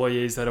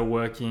employees that are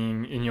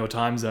working in your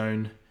time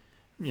zone,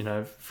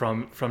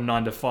 from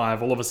 9 to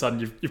 5, all of a sudden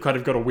you've kind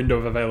of got a window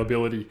of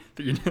availability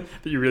that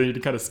you really need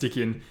to kind of stick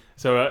in.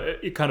 So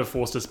it kind of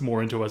forced us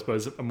more into, I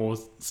suppose, a more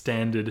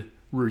standard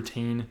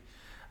routine.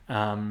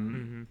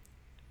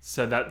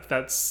 So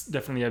that's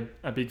definitely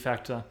a big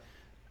factor.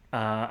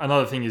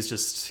 Another thing is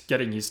just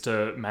getting used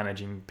to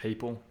managing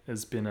people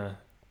has been a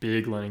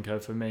big learning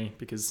curve for me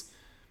because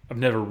I've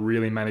never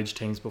really managed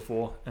teams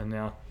before, and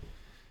now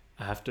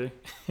I have to.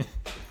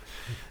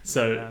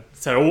 So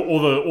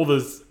all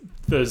those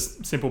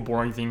simple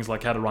boring things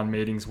like how to run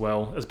meetings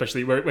well,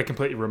 especially we're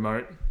completely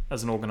remote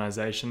as an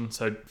organization,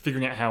 so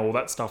figuring out how all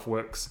that stuff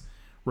works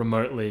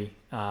remotely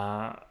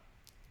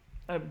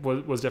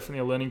was definitely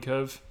a learning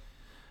curve.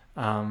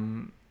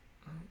 And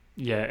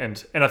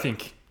I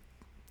think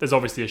there's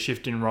obviously a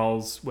shift in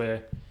roles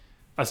where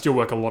I still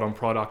work a lot on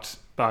product,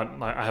 but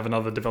I have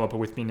another developer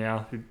with me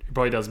now who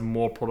probably does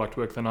more product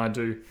work than I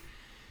do.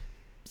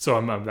 So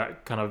I'm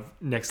that kind of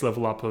next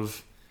level up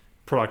of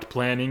product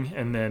planning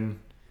and then,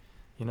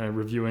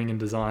 reviewing and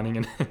designing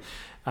and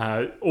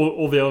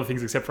all the other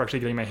things except for actually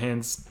getting my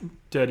hands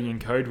dirty in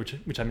code,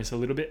 which I miss a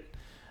little bit.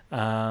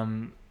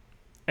 And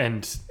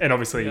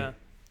obviously your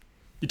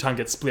time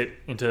gets split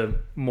into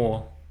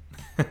more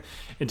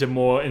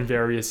in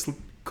various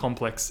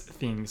complex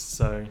things.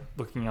 So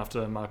looking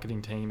after a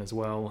marketing team as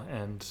well,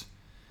 and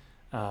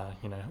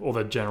all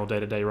the general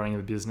day-to-day running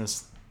of the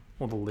business,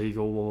 all the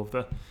legal, all of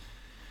the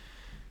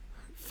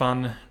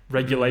fun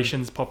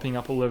regulations popping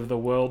up all over the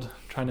world,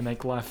 trying to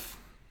make life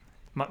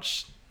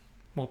much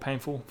more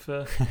painful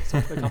for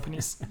software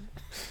companies.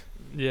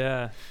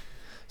 Yeah.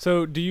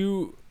 So do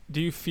you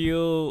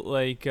feel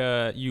like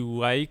you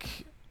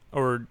like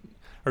or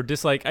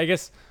dislike, I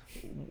guess,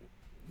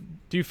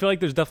 do you feel like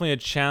there's definitely a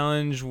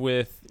challenge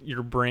with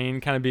your brain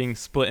kind of being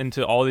split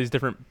into all these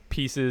different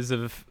pieces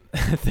of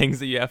things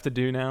that you have to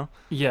do now?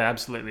 Yeah,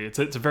 absolutely. It's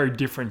a very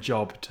different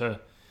job to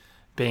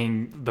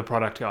being the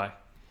product guy,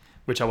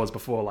 which I was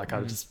before. Like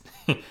I just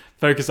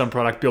focus on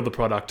product, build the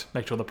product,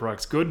 make sure the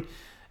product's good,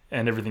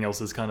 and everything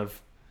else is kind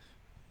of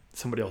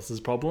somebody else's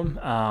problem.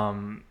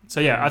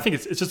 I think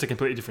it's just a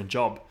completely different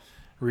job,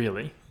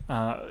 really.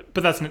 But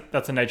that's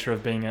the nature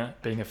of being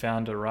a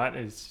founder, right?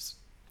 It's just,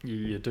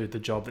 you do the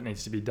job that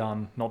needs to be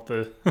done, not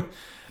the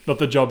not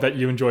the job that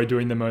you enjoy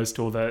doing the most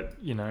or that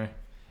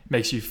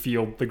makes you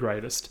feel the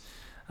greatest.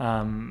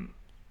 Do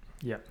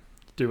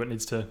what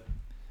needs to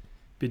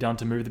be done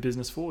to move the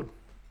business forward.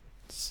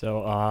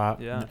 So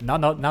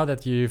now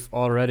that you've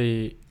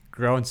already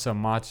grown so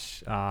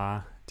much,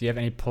 do you have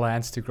any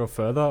plans to grow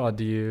further, or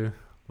do you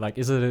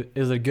is it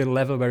a good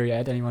level where you're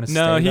at and you want to stay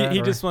there? No,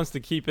 he just wants to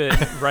keep it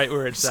right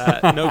where it's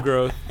at. No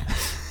growth.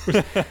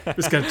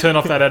 Just going to turn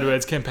off that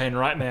AdWords campaign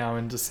right now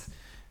and just.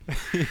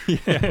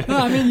 No,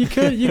 I mean you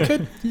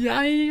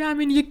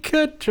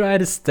could try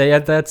to stay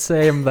at that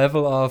same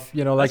level of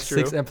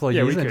 6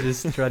 employees and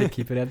just try to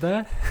keep it at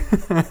that.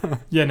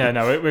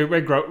 No,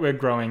 we're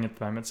growing at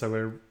the moment, so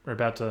we're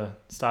about to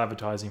start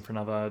advertising for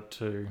another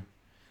to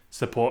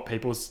support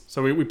people.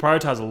 So we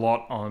prioritize a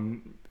lot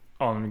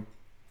on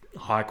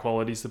high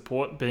quality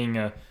support, being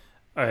a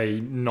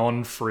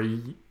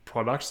non-free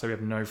product, so we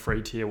have no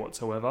free tier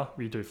whatsoever.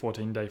 We do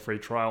 14-day free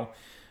trial.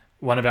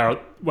 One of our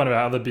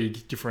other big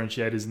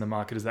differentiators in the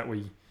market is that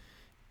we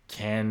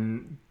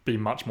can be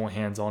much more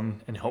hands-on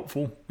and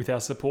helpful with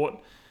our support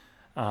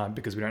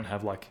because we don't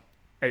have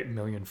 8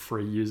 million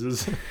free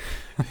users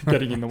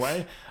getting in the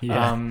way.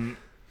 We're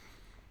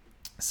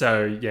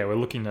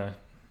looking to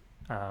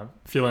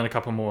fill in a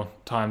couple more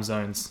time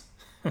zones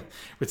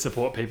with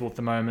support people at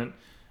the moment.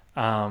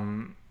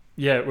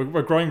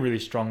 We're growing really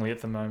strongly at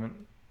the moment,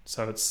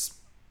 so it's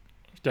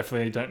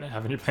definitely don't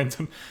have any plans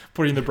on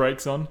putting the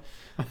brakes on.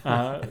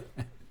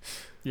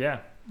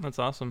 That's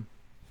awesome.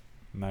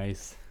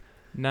 Nice.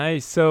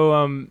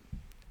 So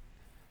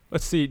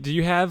let's see, do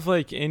you have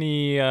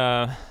any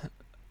I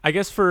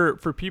guess for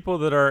people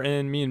that are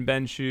in me and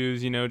Ben's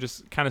shoes,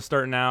 just kind of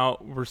starting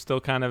out, we're still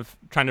kind of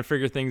trying to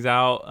figure things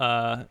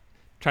out,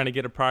 trying to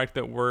get a product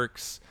that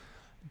works.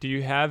 Do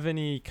you have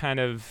any kind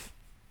of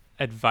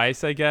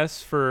advice, I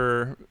guess,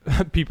 for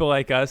people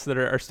like us that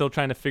are still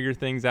trying to figure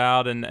things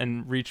out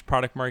and reach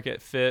product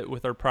market fit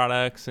with our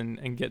products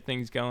and get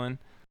things going?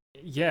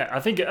 Yeah, I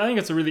think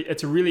it's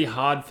a really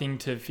hard thing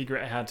to figure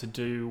out how to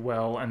do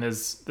well, and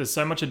there's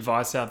so much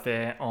advice out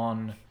there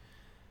on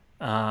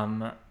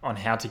on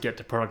how to get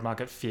to product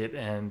market fit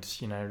and,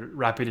 you know,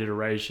 rapid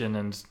iteration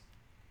and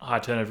high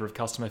turnover of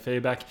customer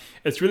feedback.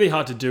 It's really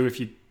hard to do if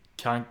you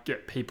can't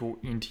get people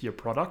into your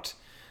product.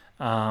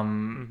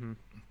 So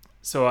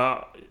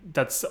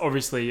that's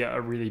obviously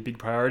a really big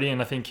priority.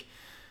 And I think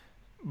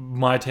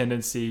my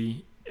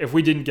tendency, if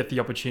we didn't get the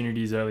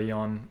opportunities early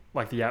on,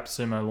 like the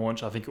AppSumo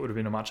launch, I think it would have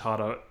been much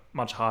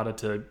harder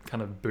to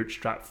kind of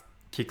bootstrap,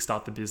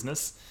 kickstart the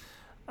business.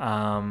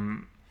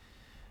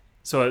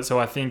 So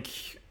I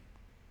think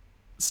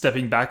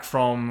stepping back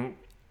from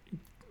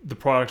the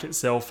product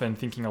itself and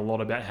thinking a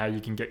lot about how you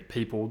can get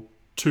people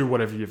to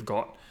whatever you've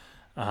got,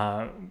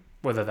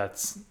 whether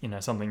that's, you know,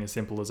 something as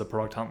simple as a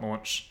product hunt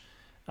launch,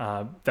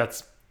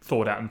 that's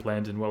thought out and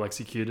planned and well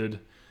executed,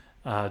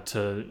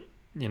 to,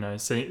 you know,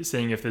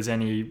 seeing if there's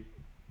any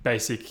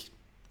basic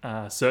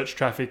search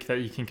traffic that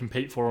you can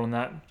compete for on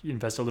that. You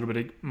invest a little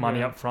bit of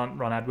money up front,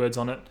 run AdWords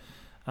on it.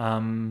 I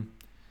mean,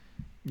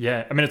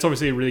 it's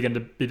obviously really going to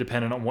be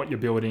dependent on what you're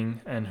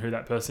building and who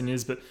that person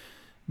is,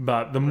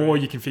 but the more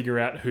you can figure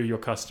out who your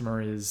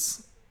customer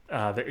is,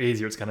 the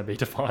easier it's going to be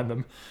to find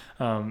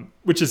them,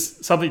 which is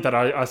something that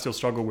I still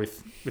struggle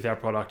with our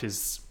product,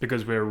 is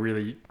because we're a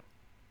really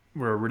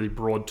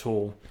broad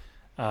tool.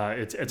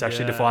 It's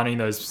actually defining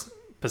those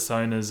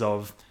personas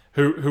of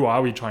who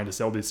are we trying to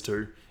sell this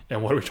to,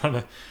 and what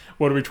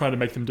are we trying to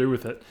make them do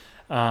with it.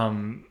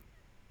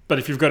 But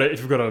if you've got I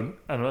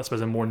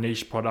suppose a more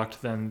niche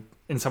product, then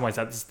in some ways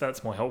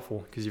that's more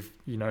helpful, because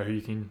you know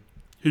who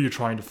you're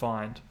trying to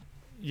find.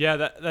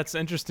 Yeah, that's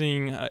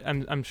interesting.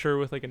 I'm sure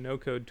with like a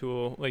no-code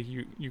tool like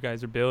you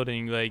guys are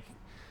building, like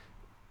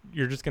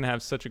you're just gonna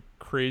have such a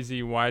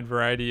crazy wide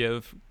variety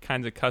of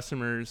kinds of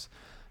customers.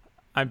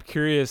 I'm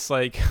curious,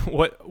 like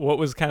what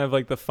was kind of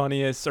like the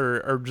funniest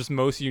or just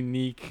most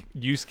unique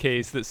use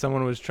case that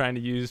someone was trying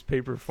to use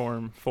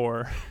Paperform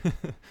for?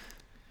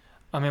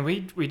 I mean,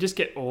 we just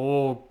get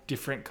all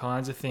different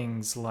kinds of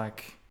things.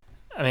 Like,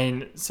 I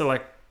mean, so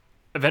like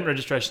event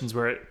registrations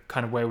where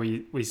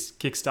we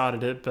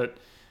kickstarted it, but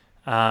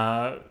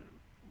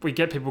we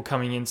get people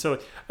coming in. So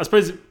I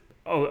suppose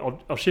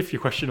I'll shift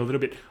your question a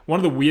little bit. One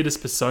of the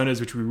weirdest personas,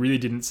 which we really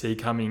didn't see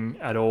coming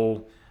at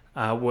all,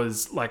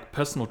 was like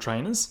personal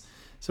trainers.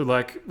 So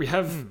like we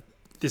have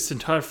this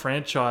entire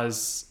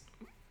franchise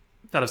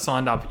that have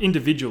signed up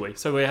individually.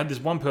 So we had this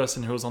one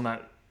person who was on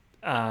that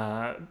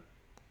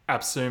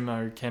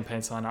AppSumo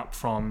campaign sign up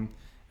from,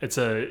 it's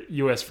a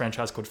US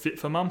franchise called Fit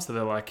for Mum. So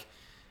they're like,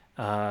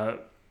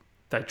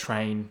 they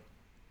train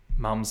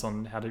mums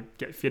on how to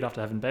get fit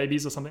after having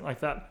babies or something like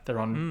that. They're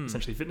on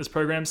essentially fitness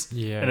programs.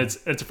 Yeah. And it's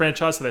a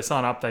franchise, so they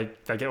sign up, they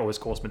get all this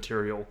course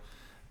material.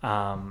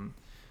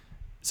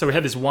 So we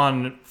had this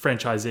one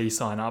franchisee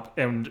sign up,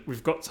 and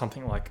we've got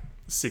something like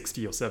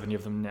 60 or 70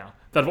 of them now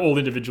that have all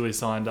individually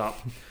signed up.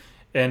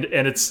 And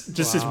it's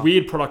just this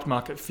weird product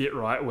market fit,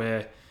 right?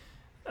 Where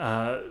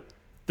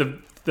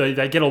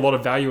they get a lot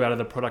of value out of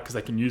the product because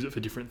they can use it for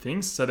different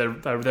things. So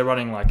they're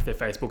running like their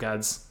Facebook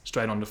ads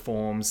straight onto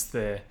Forms.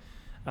 They're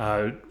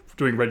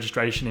doing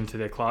registration into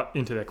their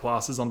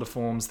classes onto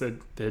Forms.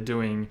 They're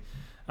doing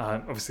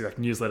obviously like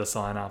newsletter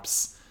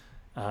signups,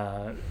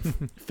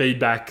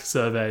 feedback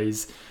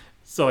surveys.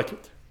 So like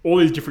all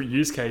these different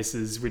use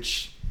cases,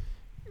 which,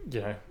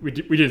 you know, we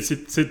did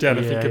sit down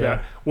and think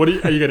about what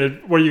are you going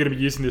to be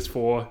using this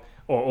for.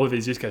 Or all of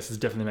these use cases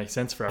definitely make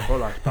sense for our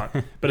product,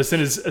 but as soon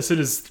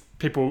as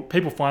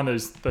people find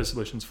those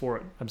solutions for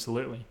it,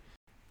 absolutely.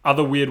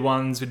 Other weird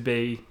ones would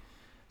be,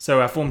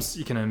 so our forms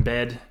you can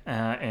embed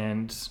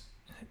and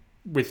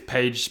with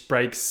page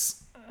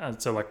breaks.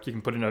 So like you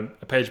can put in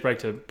a page break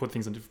to put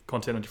things into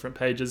content on different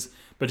pages,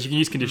 but you can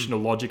use conditional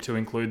logic to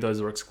include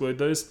those or exclude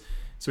those.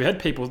 So we had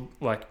people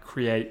like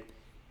create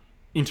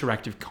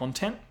interactive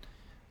content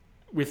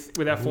with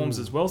our forms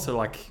as well. So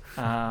like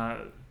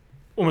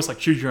almost like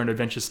choose your own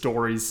adventure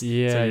stories.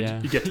 You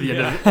get to the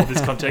end of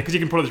this content, because you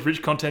can put all this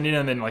rich content in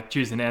and then like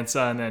choose an answer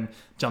and then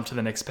jump to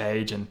the next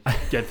page and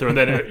get through. And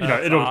then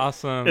it'll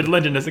awesome. It'll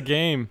end in a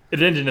game.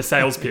 It'll end in a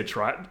sales pitch,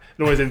 right?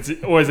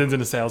 It always ends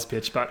in a sales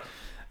pitch. But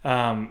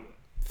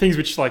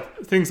things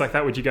like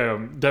that, which you go,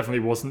 definitely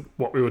wasn't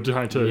what we were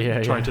trying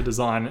to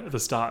design at the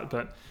start,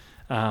 but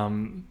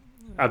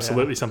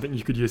absolutely something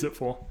you could use it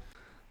for.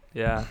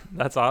 Yeah,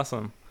 that's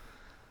awesome.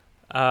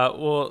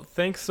 Well,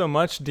 thanks so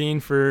much,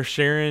 Dean, for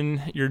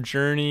sharing your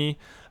journey.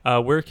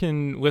 Where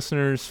can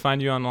listeners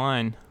find you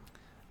online?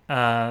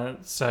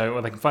 So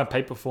they can find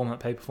Paperform at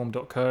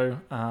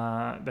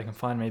paperform.co. They can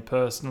find me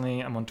personally.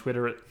 I'm on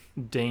Twitter at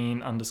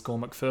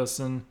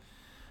Dean_McPherson.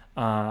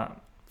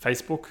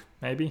 Facebook,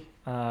 maybe.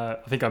 I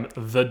think I'm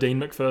the Dean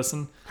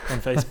McPherson on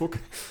Facebook.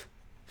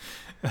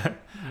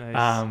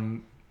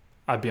 Nice.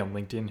 I'd be on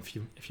LinkedIn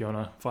if you want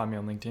to find me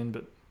on LinkedIn,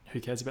 but who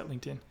cares about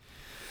LinkedIn?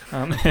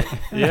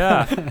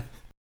 Yeah.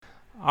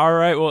 All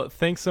right. Well,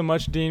 thanks so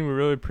much, Dean. We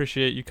really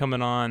appreciate you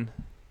coming on.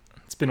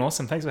 It's been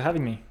awesome. Thanks for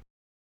having me.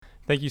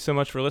 Thank you so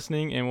much for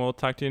listening, and we'll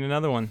talk to you in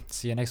another one.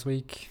 See you next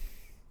week.